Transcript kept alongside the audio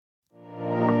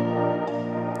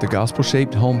The Gospel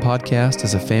Shaped Home Podcast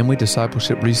is a family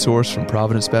discipleship resource from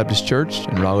Providence Baptist Church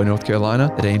in Raleigh, North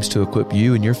Carolina that aims to equip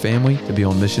you and your family to be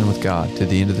on mission with God to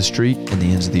the end of the street and the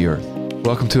ends of the earth.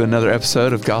 Welcome to another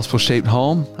episode of Gospel Shaped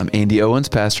Home. I'm Andy Owens,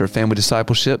 pastor of family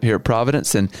discipleship here at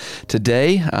Providence, and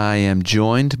today I am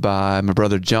joined by my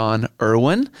brother John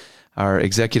Irwin, our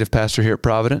executive pastor here at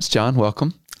Providence. John,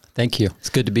 welcome. Thank you. It's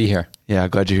good to be here. Yeah,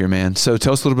 glad you're here, man. So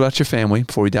tell us a little bit about your family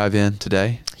before we dive in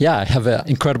today. Yeah, I have an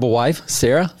incredible wife,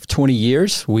 Sarah, of 20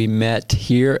 years. We met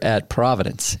here at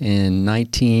Providence in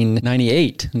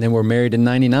 1998, and then we're married in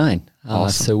 99.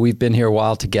 Awesome. So we've been here a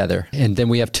while together. And then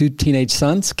we have two teenage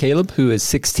sons, Caleb, who is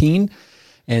 16,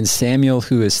 and Samuel,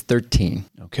 who is 13.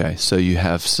 Okay, so you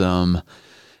have some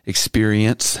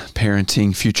experience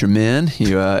parenting future men.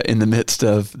 You in the midst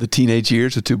of the teenage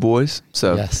years with two boys.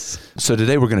 Yes. So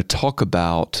today we're going to talk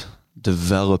about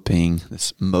developing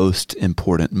this most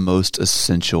important, most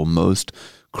essential, most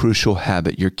crucial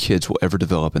habit your kids will ever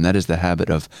develop, and that is the habit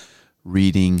of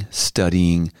reading,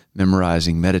 studying,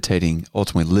 memorizing, meditating,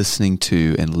 ultimately listening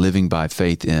to and living by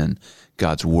faith in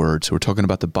God's Word. So we're talking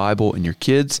about the Bible and your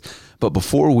kids, but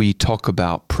before we talk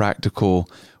about practical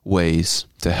ways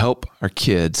to help our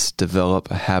kids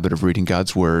develop a habit of reading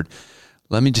God's Word,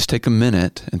 let me just take a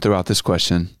minute and throw out this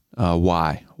question.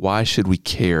 Why? Why should we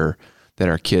care that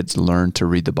our kids learn to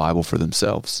read the Bible for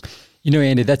themselves? You know,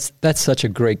 Andy, that's such a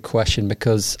great question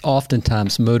because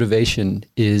oftentimes motivation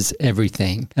is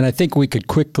everything. And I think we could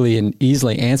quickly and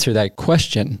easily answer that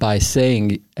question by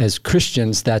saying, as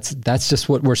Christians, that's just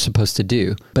what we're supposed to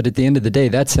do. But at the end of the day,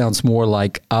 that sounds more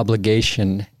like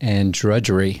obligation and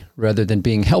drudgery rather than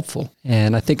being helpful.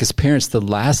 And I think as parents, the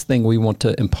last thing we want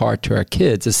to impart to our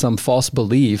kids is some false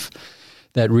belief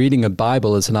that reading a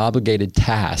Bible is an obligated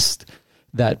task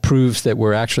that proves that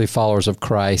we're actually followers of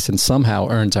Christ and somehow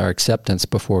earns our acceptance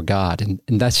before God. And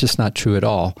that's just not true at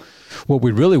all. What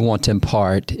we really want to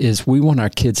impart is we want our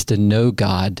kids to know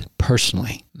God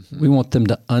personally. Mm-hmm. We want them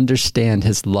to understand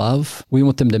His love. We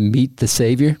want them to meet the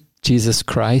Savior, Jesus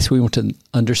Christ. We want to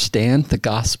understand the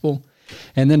gospel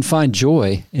and then find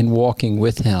joy in walking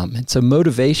with Him. And so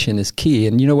motivation is key.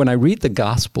 And you know, when I read the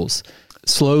Gospels,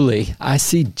 slowly, I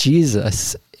see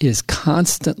Jesus is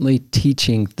constantly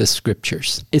teaching the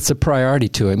Scriptures. It's a priority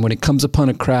to Him. When it comes upon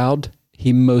a crowd,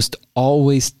 He most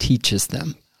always teaches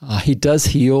them. He does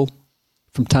heal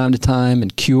from time to time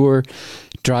and cure,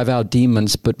 drive out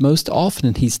demons, but most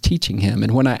often He's teaching him.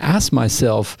 And when I ask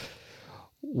myself,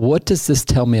 what does this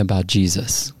tell me about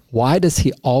Jesus? Why does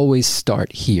He always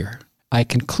start here? I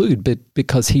conclude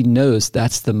because He knows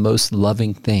that's the most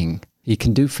loving thing He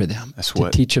can do for them, to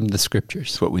teach them the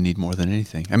Scriptures. That's what we need more than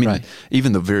anything. I mean, right.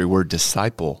 Even the very word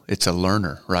disciple, it's a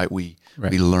learner, right? We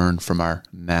learn from our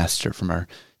master, from our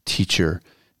teacher,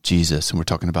 Jesus, and we're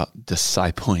talking about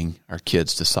discipling our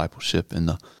kids, discipleship in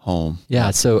the home.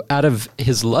 Yeah, so out of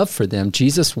His love for them,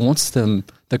 Jesus wants them,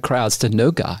 the crowds, to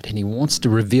know God, and He wants to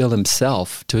reveal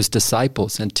Himself to His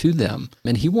disciples and to them,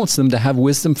 and He wants them to have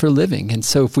wisdom for living. And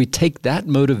so if we take that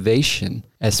motivation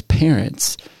as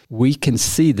parents, we can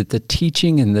see that the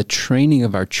teaching and the training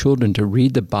of our children to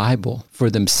read the Bible for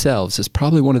themselves is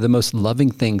probably one of the most loving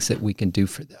things that we can do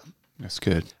for them. That's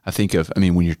good.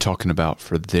 When you're talking about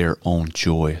for their own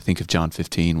joy, I think of John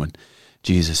 15 when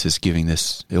Jesus is giving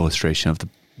this illustration of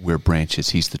we're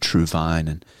branches, He's the true vine,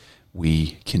 and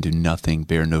we can do nothing,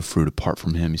 bear no fruit apart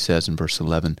from Him. He says in verse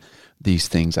 11, "These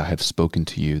things I have spoken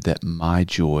to you, that my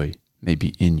joy may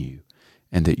be in you,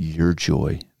 and that your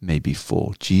joy may be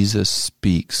full." Jesus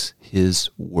speaks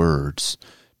His words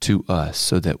to us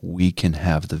so that we can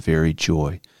have the very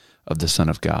joy of the Son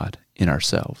of God in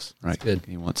ourselves, right? That's good.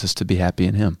 He wants us to be happy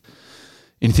in Him.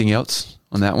 Anything else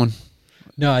on that one?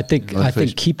 No, I think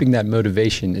keeping that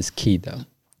motivation is key, though.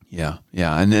 Yeah.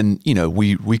 And then,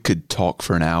 we could talk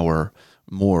for an hour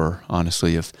more,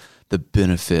 honestly, of the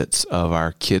benefits of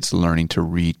our kids learning to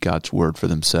read God's Word for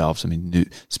themselves. I mean, new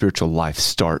spiritual life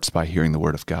starts by hearing the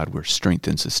Word of God. We're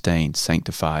strengthened, sustained,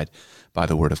 sanctified by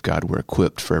the Word of God. We're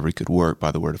equipped for every good work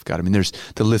by the Word of God. I mean,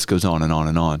 the list goes on and on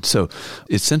and on. So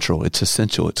it's central, it's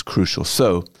essential, it's crucial.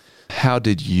 So how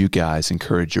did you guys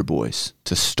encourage your boys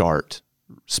to start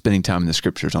spending time in the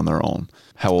Scriptures on their own?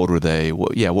 How old were they?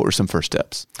 What were some first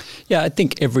steps? Yeah, I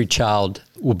think every child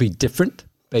will be different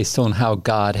based on how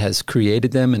God has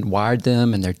created them and wired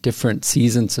them and their different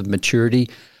seasons of maturity.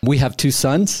 We have two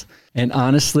sons, and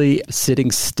honestly,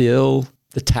 sitting still,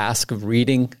 the task of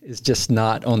reading is just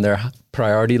not on their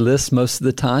priority list most of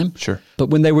the time. Sure. But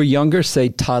when they were younger, say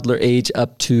toddler age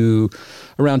up to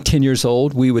around 10 years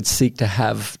old, we would seek to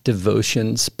have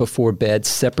devotions before bed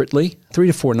separately, 3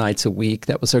 to 4 nights a week.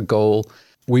 That was our goal.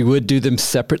 We would do them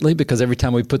separately because every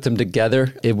time we put them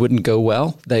together, it wouldn't go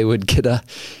well. They would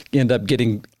end up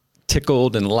getting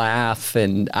tickled and laugh,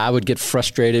 and I would get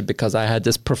frustrated because I had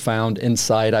this profound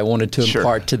insight I wanted to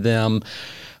impart to them.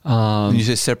 When you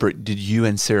say separate, did you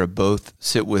and Sarah both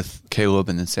sit with Caleb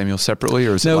and then Samuel separately?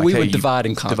 Or is no, it like, we would divide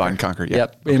and conquer. Divide and conquer, yeah.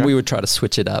 Yep, and we would try to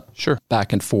switch it up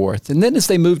back and forth. And then as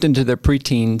they moved into their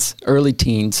preteens, early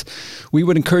teens, we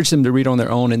would encourage them to read on their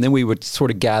own, and then we would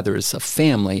sort of gather as a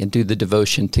family and do the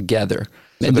devotion together.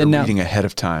 So and they're then reading ahead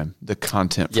of time, the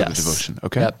content for the devotion.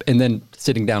 Okay. Yep. And then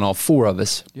sitting down, all four of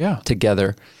us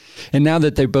together. And now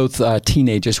that they're both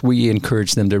teenagers, we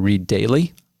encourage them to read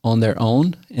daily on their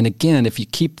own. And again, if you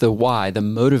keep the why, the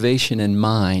motivation in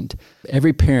mind,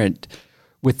 every parent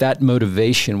with that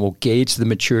motivation will gauge the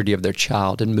maturity of their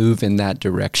child and move in that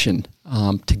direction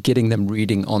to getting them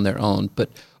reading on their own.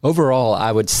 But overall,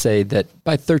 I would say that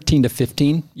by 13 to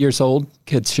 15 years old,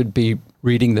 kids should be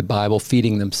reading the Bible,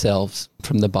 feeding themselves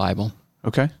from the Bible.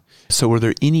 Okay. So were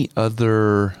there any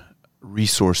other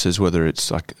resources, whether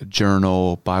it's like a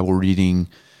journal, Bible reading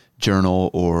journal,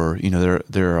 or,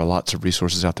 there are lots of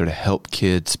resources out there to help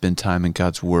kids spend time in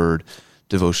God's Word,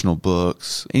 devotional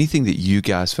books, anything that you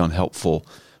guys found helpful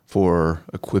for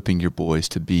equipping your boys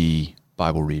to be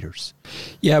Bible readers?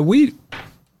 Yeah, we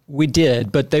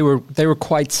did, but they were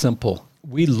quite simple.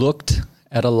 We looked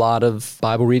at a lot of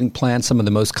Bible reading plans, some of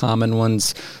the most common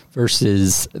ones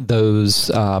versus those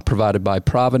provided by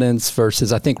Providence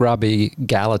versus I think Robbie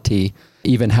Gallaty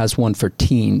even has one for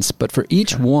teens. But for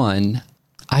each one,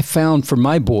 I found for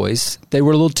my boys, they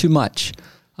were a little too much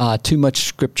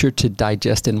scripture to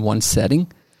digest in one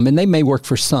setting. And they may work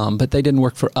for some, but they didn't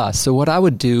work for us. So what I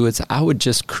would do is I would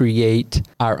just create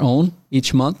our own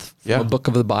each month from a book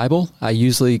of the Bible. I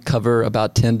usually cover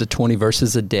about 10 to 20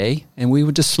 verses a day, and we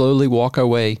would just slowly walk our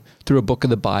way through a book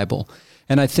of the Bible.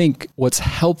 And I think what's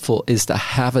helpful is to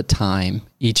have a time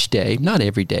each day, not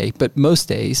every day, but most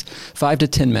days, 5 to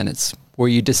 10 minutes, where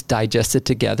you just digest it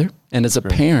together. And as a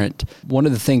parent, one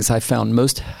of the things I found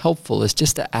most helpful is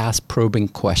just to ask probing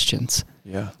questions.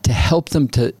 To help them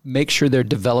to make sure they're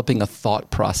developing a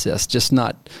thought process, just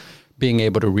not being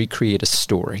able to recreate a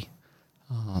story.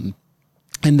 And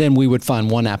then we would find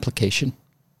one application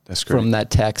from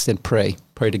that text and pray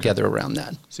together around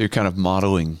that. So you're kind of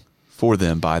modeling for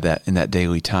them by that in that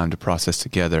daily time to process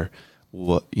together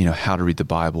what, how to read the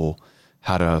Bible,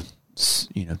 how to,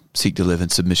 seek to live in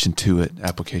submission to it,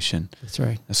 application. That's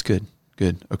right. That's good.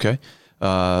 Good. Okay.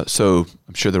 So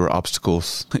I'm sure there were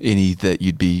obstacles, any that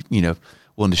you'd be,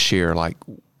 willing to share, like,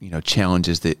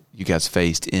 challenges that you guys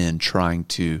faced in trying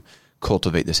to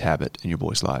cultivate this habit in your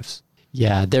boys' lives.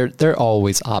 Yeah, there are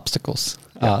always obstacles.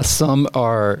 Some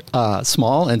are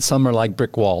small and some are like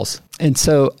brick walls. And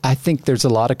so I think there's a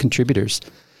lot of contributors.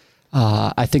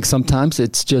 I think sometimes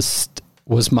it's just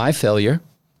was my failure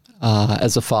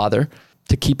as a father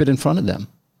to keep it in front of them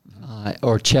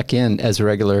or check in as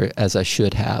regular as I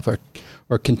should have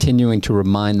or continuing to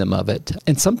remind them of it.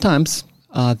 And sometimes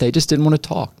they just didn't want to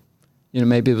talk.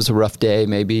 Maybe it was a rough day.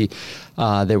 Maybe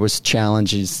there was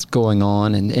challenges going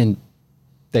on and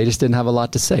they just didn't have a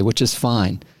lot to say, which is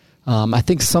fine. I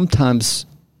think sometimes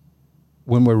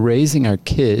when we're raising our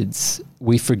kids,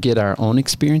 we forget our own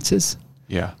experiences.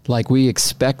 Yeah. Like we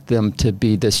expect them to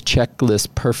be this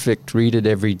checklist, perfect, read it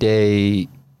every day.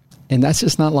 And that's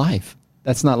just not life.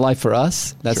 That's not life for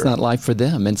us. That's not life for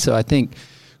them. And so I think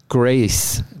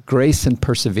grace and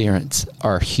perseverance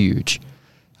are huge.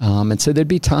 And so there'd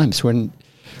be times when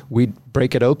we'd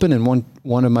break it open and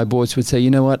one of my boys would say,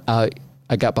 you know what, I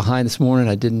got behind this morning.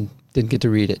 I didn't get to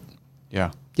read it.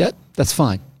 Yeah. Yeah, that's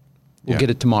fine. We'll get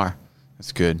it tomorrow.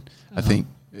 That's good. I think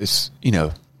it's,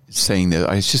 saying that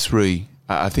it's just really,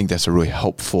 I think that's a really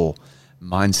helpful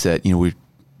mindset. We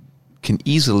can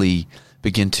easily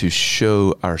begin to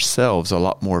show ourselves a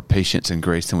lot more patience and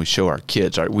grace than we show our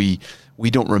kids. Right? We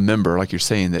don't remember, like you're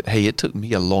saying, that, hey, it took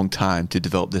me a long time to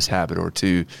develop this habit or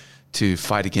to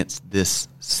fight against this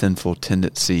sinful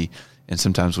tendency. And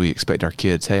sometimes we expect our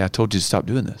kids, hey, I told you to stop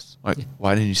doing this.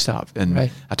 Why didn't you stop? And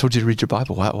I told you to read your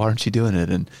Bible. Why aren't you doing it?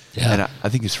 And I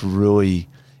think it's really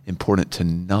important to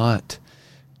not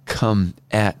come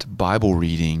at Bible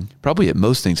reading, probably at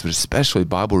most things, but especially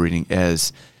Bible reading,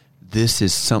 as this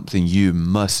is something you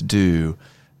must do,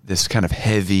 this kind of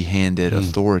heavy-handed,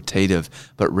 authoritative,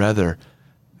 but rather,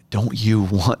 don't you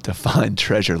want to find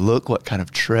treasure? Look what kind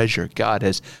of treasure God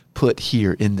has put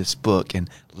here in this book, and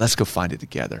let's go find it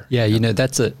together. Yeah,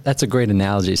 that's a great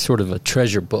analogy, sort of a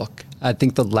treasure book. I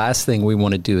think the last thing we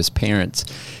want to do as parents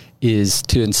is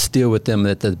to instill with them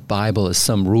that the Bible is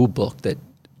some rule book that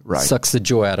sucks the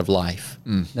joy out of life.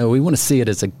 No, we want to see it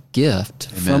as a gift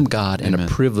from God and a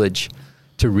privilege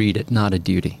to read it, not a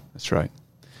duty. That's right.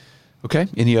 Okay.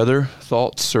 Any other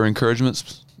thoughts or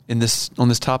encouragements on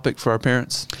this topic for our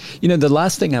parents? The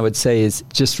last thing I would say is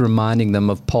just reminding them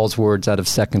of Paul's words out of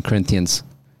 2 Corinthians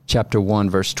chapter 1,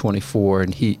 verse 24.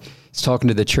 And he's talking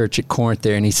to the church at Corinth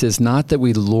there, and he says, not that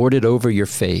we lord it over your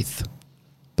faith,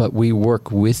 but we work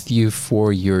with you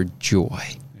for your joy.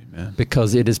 Amen.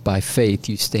 Because it is by faith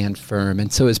you stand firm.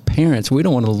 And so as parents, we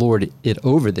don't want to lord it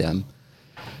over them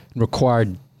and require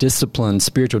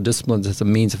spiritual disciplines as a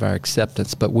means of our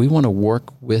acceptance, but we want to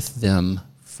work with them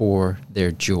for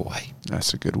their joy.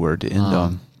 That's a good word to end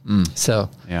on. So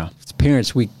as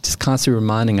parents, we just constantly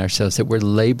reminding ourselves that we're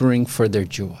laboring for their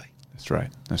joy. That's right.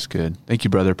 That's good. Thank you,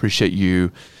 brother. Appreciate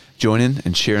you joining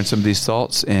and sharing some of these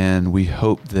thoughts, and we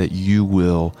hope that you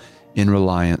will, in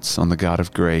reliance on the God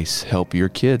of grace, help your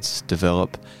kids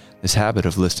develop this habit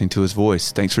of listening to his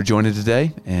voice. Thanks for joining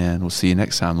today, and we'll see you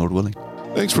next time, Lord willing.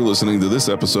 Thanks for listening to this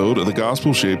episode of the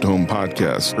Gospel Shaped Home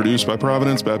podcast, produced by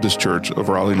Providence Baptist Church of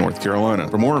Raleigh, North Carolina.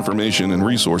 For more information and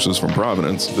resources from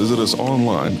Providence, visit us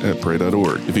online at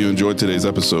pray.org. If you enjoyed today's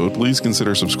episode, please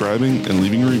consider subscribing and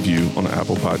leaving a review on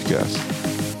Apple Podcasts.